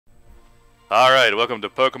Alright, welcome to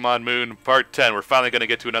Pokemon Moon Part 10. We're finally going to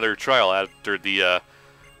get to another trial after the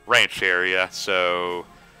ranch area, so...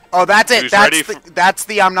 Oh, that's it. Who's That's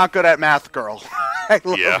the I'm not good at math girl. I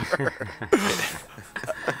love her.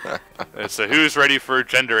 So who's ready for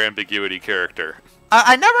gender ambiguity character?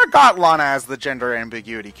 I never got Lana as the gender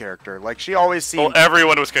ambiguity character. Like, she always seemed... Well,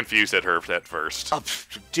 everyone was confused at her at first. Oh,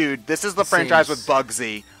 dude, this is the franchise with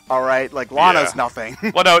Bugsy, alright? Like, Lana's nothing.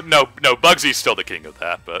 Well, no, Bugsy's still the king of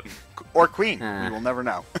that, but... Or queen. We will never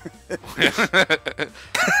know. I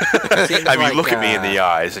mean, look at me in the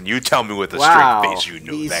eyes, and you tell me with a straight face you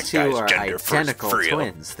know that guy's gender These two are identical for real.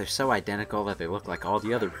 twins. They're so identical that they look like all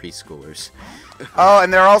the other preschoolers. Oh,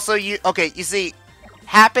 and they're also... Okay, you see...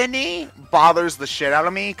 Happiny bothers the shit out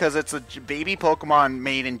of me because it's a baby Pokemon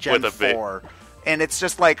made in Gen 4. And it's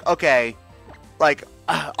just like, okay, like,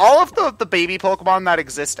 all of the baby Pokemon that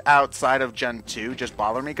exist outside of Gen 2 just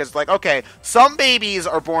bother me because, like, okay, some babies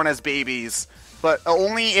are born as babies, but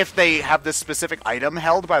only if they have this specific item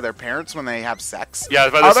held by their parents when they have sex. Yeah,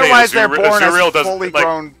 otherwise they're born as fully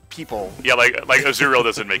grown people. Yeah, like Azurill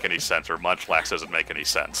doesn't make any sense, or Munchlax doesn't make any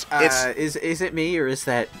sense. Is it me, or is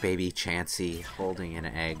that baby Chansey holding an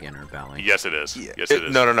egg in her belly? Yes, it is. Yeah. Yes, it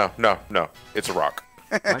is. No. It's a rock.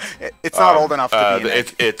 It's not old enough to be an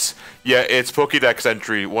egg. It's Pokédex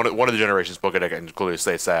entry. One of the generations Pokédex entry clearly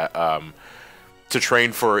states that to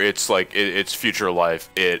train for its future life,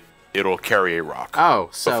 it'll carry a rock. Oh,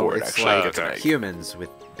 so it's like humans with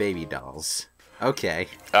baby dolls. Okay.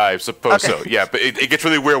 I suppose so, yeah, but it gets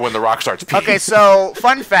really weird when the rock starts peeing. Okay, so,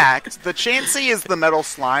 fun fact, the Chansey is the metal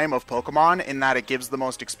slime of Pokemon in that it gives the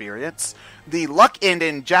most experience. And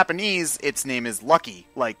in Japanese, its name is Lucky,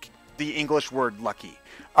 like the English word lucky.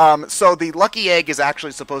 So the Lucky Egg is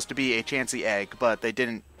actually supposed to be a Chansey egg, but they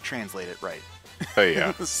didn't translate it right. Oh,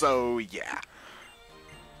 yeah. So, yeah.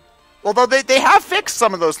 Although they have fixed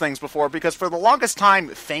some of those things before, because for the longest time,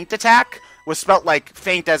 Feint Attack was spelt like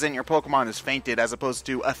feint as in your Pokemon is fainted, as opposed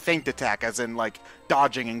to a feint attack as in like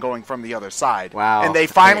dodging and going from the other side. Wow. And they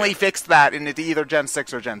finally fixed that in either Gen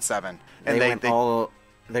 6 or Gen 7. And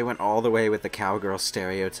they went all the way with the cowgirl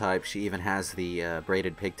stereotype. She even has the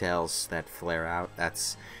braided pigtails that flare out.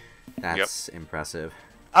 That's impressive.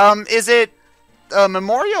 Is it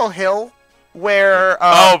Memorial Hill where...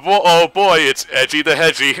 oh boy, it's Edgy the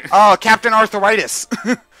Hedgy. Oh, Captain Arthritis.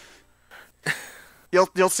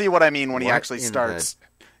 You'll see what I mean when he actually starts.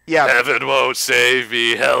 Yeah. Heaven won't save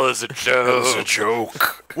me. Hell is a joke. Hell's a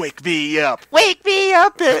joke. Wake me up. Wake me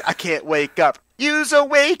up. I can't wake up. Use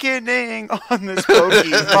awakening on this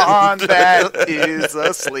Pokemon that is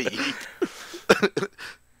asleep.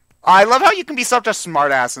 I love how you can be such a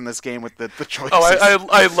smartass in this game with the choices. Oh,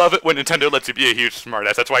 I love it when Nintendo lets you be a huge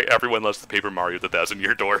smartass. That's why everyone loves the Paper Mario the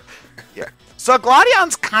 1000-Year Door. Yeah. So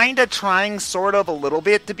Glawdion's kind of trying sort of a little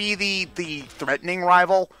bit to be the threatening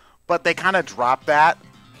rival, but they kind of drop that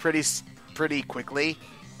pretty quickly.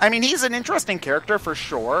 I mean, he's an interesting character for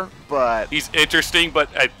sure, but... He's interesting, but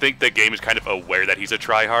I think the game is kind of aware that he's a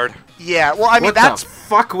tryhard. Yeah, well, I mean, what the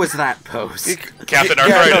fuck was that pose? Captain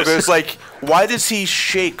Arthritis. No, but it's like, why does he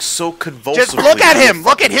shake so convulsively? Just look at him!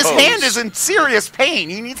 Look at his hand is in serious pain.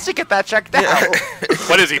 He needs to get that checked out.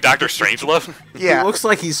 What is he, Dr. Strangelove? Yeah. He looks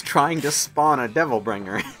like he's trying to spawn a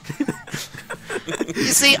Devilbringer. You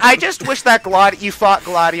see, I just wish that you fought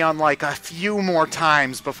Glawdion like a few more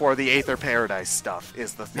times before the Aether Paradise stuff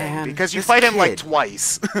is the thing. Man, because you fight him like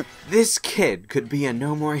twice. This kid could be a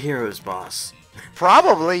No More Heroes boss.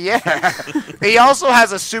 Probably, yeah. He also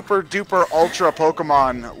has a super duper ultra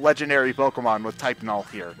Pokemon, legendary Pokemon with Type Null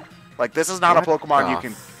here. Like, this is not a Pokemon you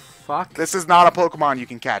can... Fuck? This is not a Pokemon you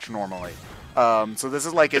can catch normally. So this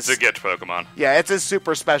is like it's a Gitch Pokemon. Yeah, it's a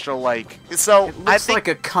super special, like... So, it looks like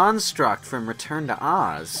a construct from Return to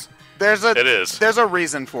Oz. It is. There's a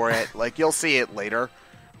reason for it. Like, you'll see it later.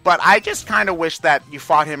 But I just kind of wish that you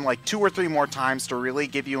fought him like 2 or 3 more times to really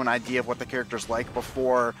give you an idea of what the character's like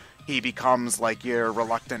before he becomes like your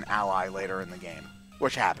reluctant ally later in the game.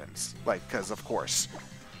 Which happens. Like, because of course.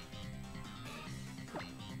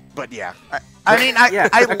 But yeah. Okay.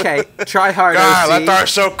 Tryhard God, OC. that dar's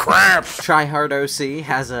so cramped. Tryhard OC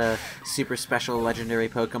has a super special legendary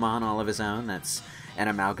Pokemon all of his own that's an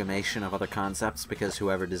amalgamation of other concepts because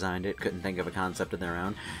whoever designed it couldn't think of a concept of their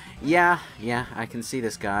own. Yeah, I can see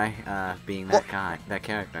this guy being that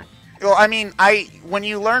character. Well, I mean, when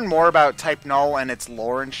you learn more about Type Null and its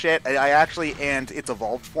lore and shit, and its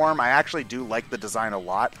evolved form, I actually do like the design a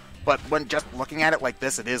lot. But when just looking at it like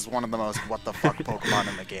this, it is one of the most what the fuck Pokemon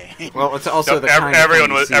in the game. Well, it's also the kind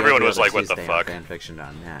everyone of thing was like, what the fuck? Fan fiction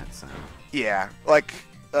on that, so. Yeah, like,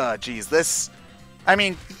 geez, this I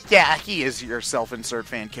mean, yeah, he is your self-insert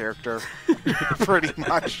fan character, pretty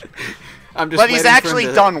much. But he's actually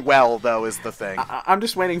done well, though, is the thing. I'm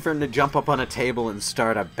just waiting for him to jump up on a table and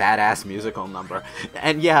start a badass musical number.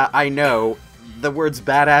 And yeah, I know the words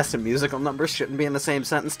badass and musical number shouldn't be in the same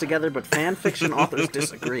sentence together, but fan fiction authors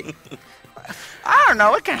disagree. I don't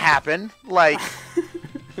know, it can happen. Like,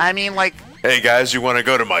 I mean, like... Hey guys, you want to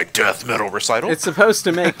go to my death metal recital? It's supposed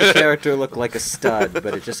to make the character look like a stud,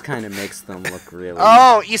 but it just kind of makes them look really...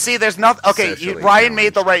 Oh, you see, there's nothing... Okay, Ryan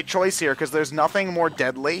made the challenged. right choice here, because there's nothing more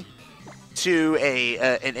deadly to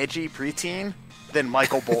an edgy preteen than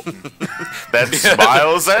Michael Bolton. That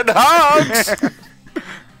smiles and hugs!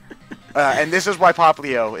 And this is why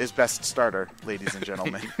Poplio is best starter, ladies and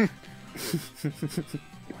gentlemen.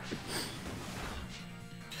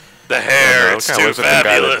 The hair, it's too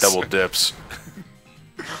fabulous. Double dips.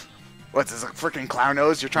 What's this, a freaking clown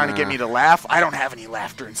nose? You're trying to get me to laugh? I don't have any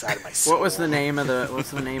laughter inside of my soul. What was the name of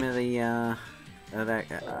the...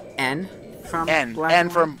 N from Black N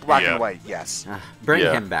and from White? Black and White, yes. Bring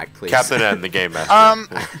him back, please. Captain N, the game master.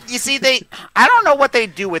 You see, I don't know what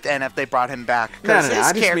they'd do with N if they brought him back. No,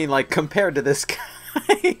 I just mean, like, compared to this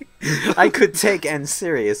guy, I could take N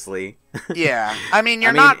seriously. Yeah, I mean,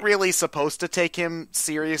 you're not really supposed to take him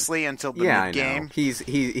seriously until the mid-game. He's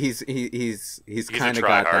kind of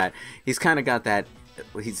got that. He's kind of got that.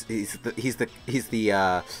 He's the.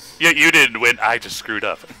 Yeah, you didn't win. I just screwed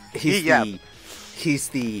up. He's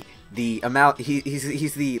the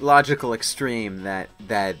logical extreme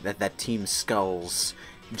that Team Skull's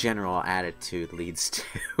general attitude leads to.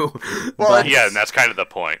 Well, yeah, and that's kind of the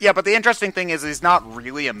point. Yeah, but the interesting thing is he's not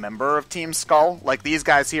really a member of Team Skull. Like, these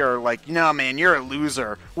guys here are like, no, man, you're a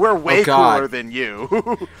loser. We're way cooler than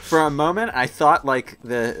you. For a moment, I thought, like,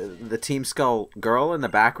 the Team Skull girl in the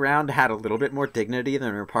background had a little bit more dignity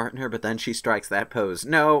than her partner, but then she strikes that pose.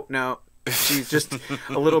 No. She's just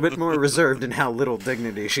a little bit more reserved in how little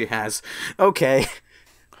dignity she has. Okay.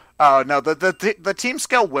 Oh, no, the Team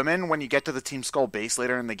Skull women, when you get to the Team Skull base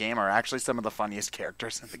later in the game, are actually some of the funniest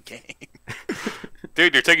characters in the game.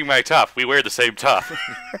 Dude, you're taking my top. We wear the same top.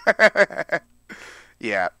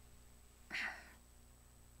 Yeah.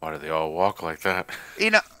 Why do they all walk like that?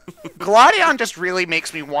 You know, Gladion just really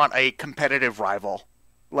makes me want a competitive rival.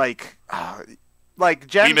 Like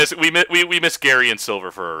Jen... We miss Gary and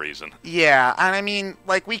Silver for a reason. Yeah, and I mean,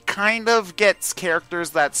 like, we kind of get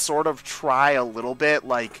characters that sort of try a little bit,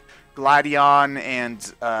 like Gladion and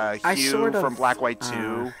Hugh from Black White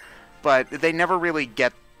 2, but they never really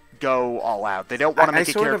go all out. They don't want to make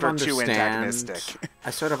a character too antagonistic.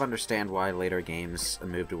 I sort of understand why later games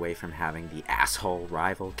moved away from having the asshole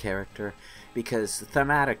rival character, because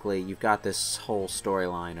thematically you've got this whole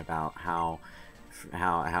storyline about how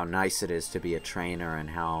nice it is to be a trainer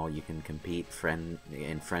and how you can compete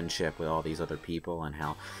in friendship with all these other people, and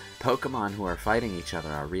how Pokemon who are fighting each other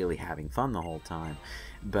are really having fun the whole time.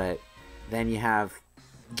 But then you have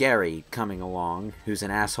Gary coming along, who's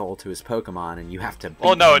an asshole to his Pokemon, and you have to beat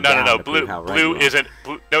him down to prove how right you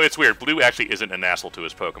are. No, it's weird. Blue actually isn't an asshole to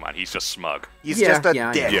his Pokemon. He's just smug. He's just a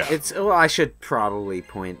dick. Yeah. Well, I should probably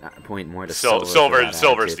point more to Silver.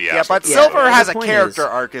 Silver's the asshole. Yeah, but Silver has a character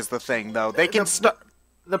arc is the thing, though. They can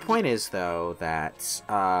The point is, though, that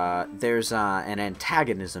there's an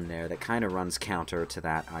antagonism there that kind of runs counter to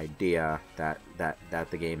that idea that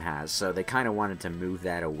the game has. So they kind of wanted to move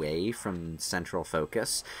that away from central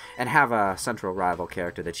focus and have a central rival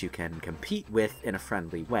character that you can compete with in a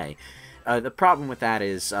friendly way. The problem with that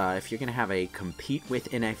is if you're going to have a compete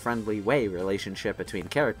with in a friendly way relationship between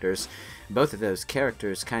characters, both of those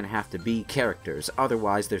characters kind of have to be characters.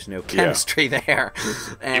 Otherwise, there's no chemistry there.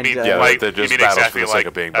 And, you mean they're just battles exactly for the sake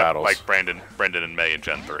of being battles. Like Brendan and May in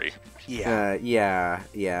Gen 3.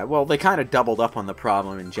 Yeah. Well, they kind of doubled up on the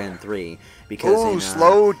problem in Gen 3 because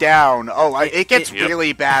slow down. It gets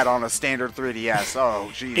really bad on a standard 3DS. Oh,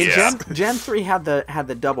 jeez. Gen 3 had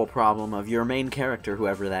the double problem of your main character,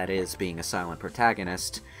 whoever that is, being a silent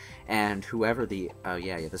protagonist, and whoever the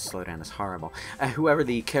this slowdown is horrible. Whoever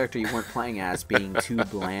the character you weren't playing as being too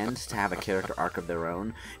bland to have a character arc of their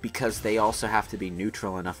own, because they also have to be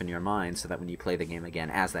neutral enough in your mind so that when you play the game again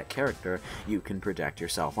as that character, you can project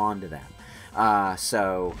yourself onto them. In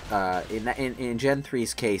Gen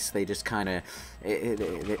 3's case, they just kind of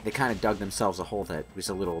they kind of dug themselves a hole that was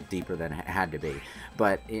a little deeper than it had to be.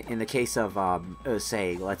 But in the case of let's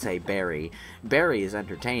say Barry is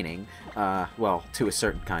entertaining, to a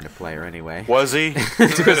certain kind of player anyway. Was he?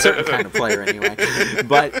 To a certain kind of player anyway.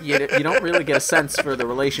 But you don't really get a sense for the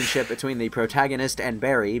relationship between the protagonist and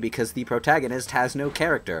Barry because the protagonist has no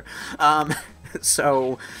character.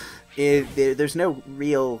 There's no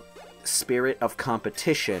real spirit of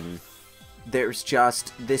competition there's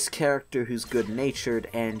just this character who's good-natured,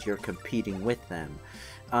 and you're competing with them.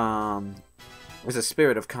 There's a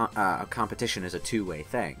spirit of competition is a two-way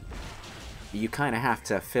thing. You kind of have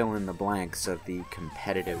to fill in the blanks of the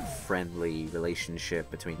competitive, friendly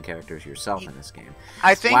relationship between characters yourself in this game.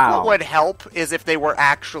 I think what would help is if they were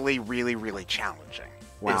actually really, really challenging.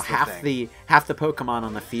 Wow, half the Pokemon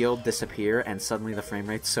on the field disappear, and suddenly the frame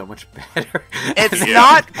rate's so much better. It's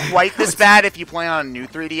not quite this bad if you play on a new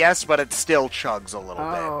 3DS, but it still chugs a little bit.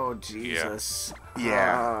 Oh, Jesus.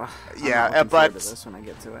 Yeah. I'm but to this when I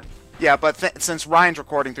get to it. Yeah, but since Ryan's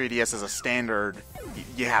recording 3DS as a standard,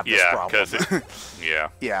 you have this problem. Yeah.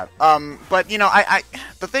 But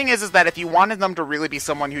the thing is that if you wanted them to really be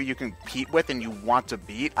someone who you can compete with and you want to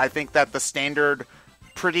beat, I think that the standard,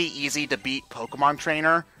 pretty easy to beat Pokemon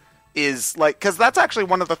trainer is like, because that's actually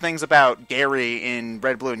one of the things about Gary in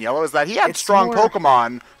Red, Blue, and Yellow is that he had strong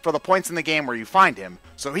Pokemon for the points in the game where you find him.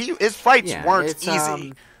 So his fights weren't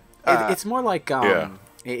easy. It's more like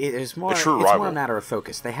it's more a matter of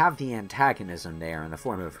focus. They have the antagonism there in the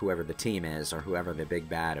form of whoever the team is, or whoever the big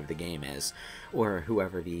bad of the game is, or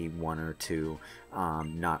whoever the one or two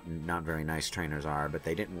not very nice trainers are. But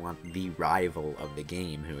they didn't want the rival of the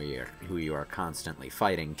game, who you are constantly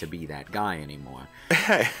fighting, to be that guy anymore.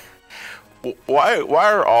 Why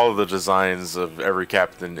are all of the designs of every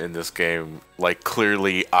captain in this game like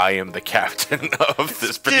clearly I am the captain of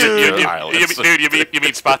this particular island? You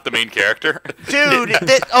mean Spot the main character? Dude,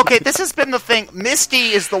 this has been the thing.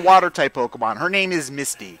 Misty is the water type Pokemon. Her name is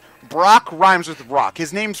Misty. Brock rhymes with Rock.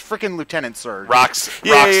 His name's freaking Lieutenant Surge. Roxanne.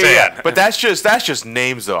 Yeah. But that's just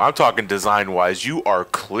names though. I'm talking design wise. You are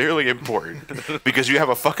clearly important because you have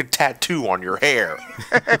a fucking tattoo on your hair.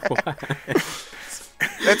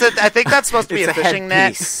 I think that's supposed to be a fishing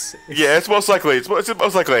net. Yeah, it's most likely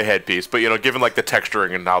a headpiece. But given like the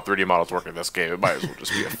texturing and how 3D models work in this game, it might as well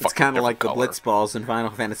just be a fucking. It's kind of like color. the Blitz balls in Final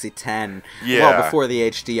Fantasy X. Yeah. Well, before the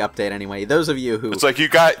HD update, anyway. Those of you who. It's like you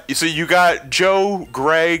got Joe,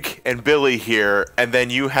 Greg, and Billy here, and then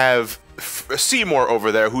you have Seymour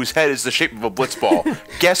over there, whose head is the shape of a blitzball.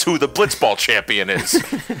 Guess who the blitzball champion is?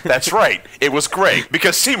 That's right, it was Greg,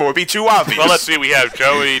 because Seymour would be too obvious. Well, let's see. We have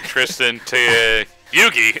Joey, Tristan,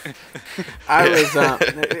 Yugi.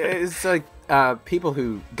 It's like people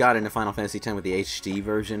who got into Final Fantasy X with the HD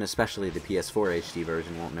version, especially the PS4 HD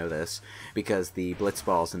version, won't know this because the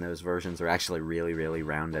Blitzballs in those versions are actually really, really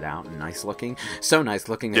rounded out and nice looking. So nice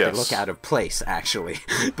looking that they look out of place, actually.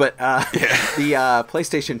 But the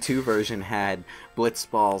PlayStation 2 version had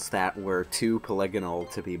Blitzballs that were too polygonal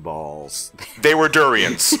to be balls. They were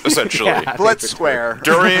durians, essentially. Blitz square.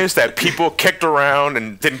 Durians that people kicked around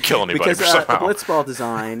and didn't kill anybody because somehow. The Blitzball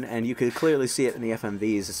design, and you could clearly see it in the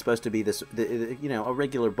FMVs, is supposed to be this, a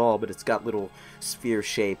regular ball, but it's got little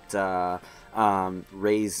sphere-shaped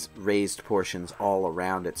raised portions all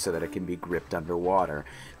around it so that it can be gripped underwater.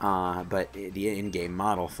 But the in-game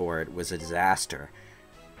model for it was a disaster.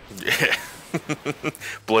 Yeah.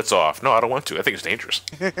 Blitz off. No, I don't want to. I think it's dangerous.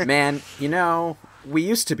 Man, we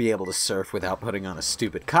used to be able to surf without putting on a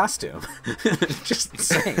stupid costume. Just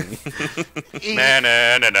saying.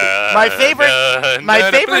 My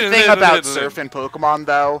favorite thing about surf in Pokemon,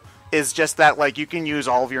 though, is just that, like, you can use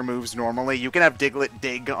all of your moves normally. You can have Diglett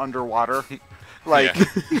dig underwater. Like,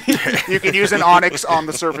 you can use an Onix on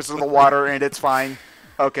the surface of the water, and it's fine.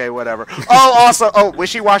 Okay, whatever.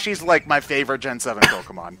 Wishy-Washy's, like, my favorite Gen 7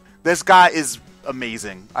 Pokemon. This guy is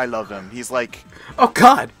amazing. I love him. He's like... Oh,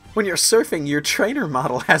 God! When you're surfing, your trainer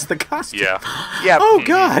model has the costume. Yeah. Oh,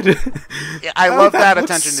 God! I love that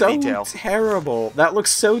attention to detail. Terrible. That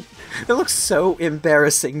looks so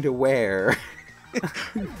embarrassing to wear.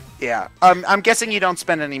 Yeah. I'm guessing you don't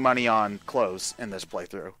spend any money on clothes in this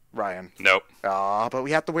playthrough, Ryan. Nope. But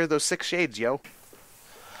we have to wear those 6 shades, yo.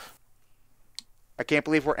 I can't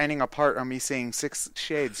believe we're ending a part on me saying 6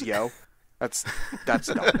 shades, yo. That's dumb.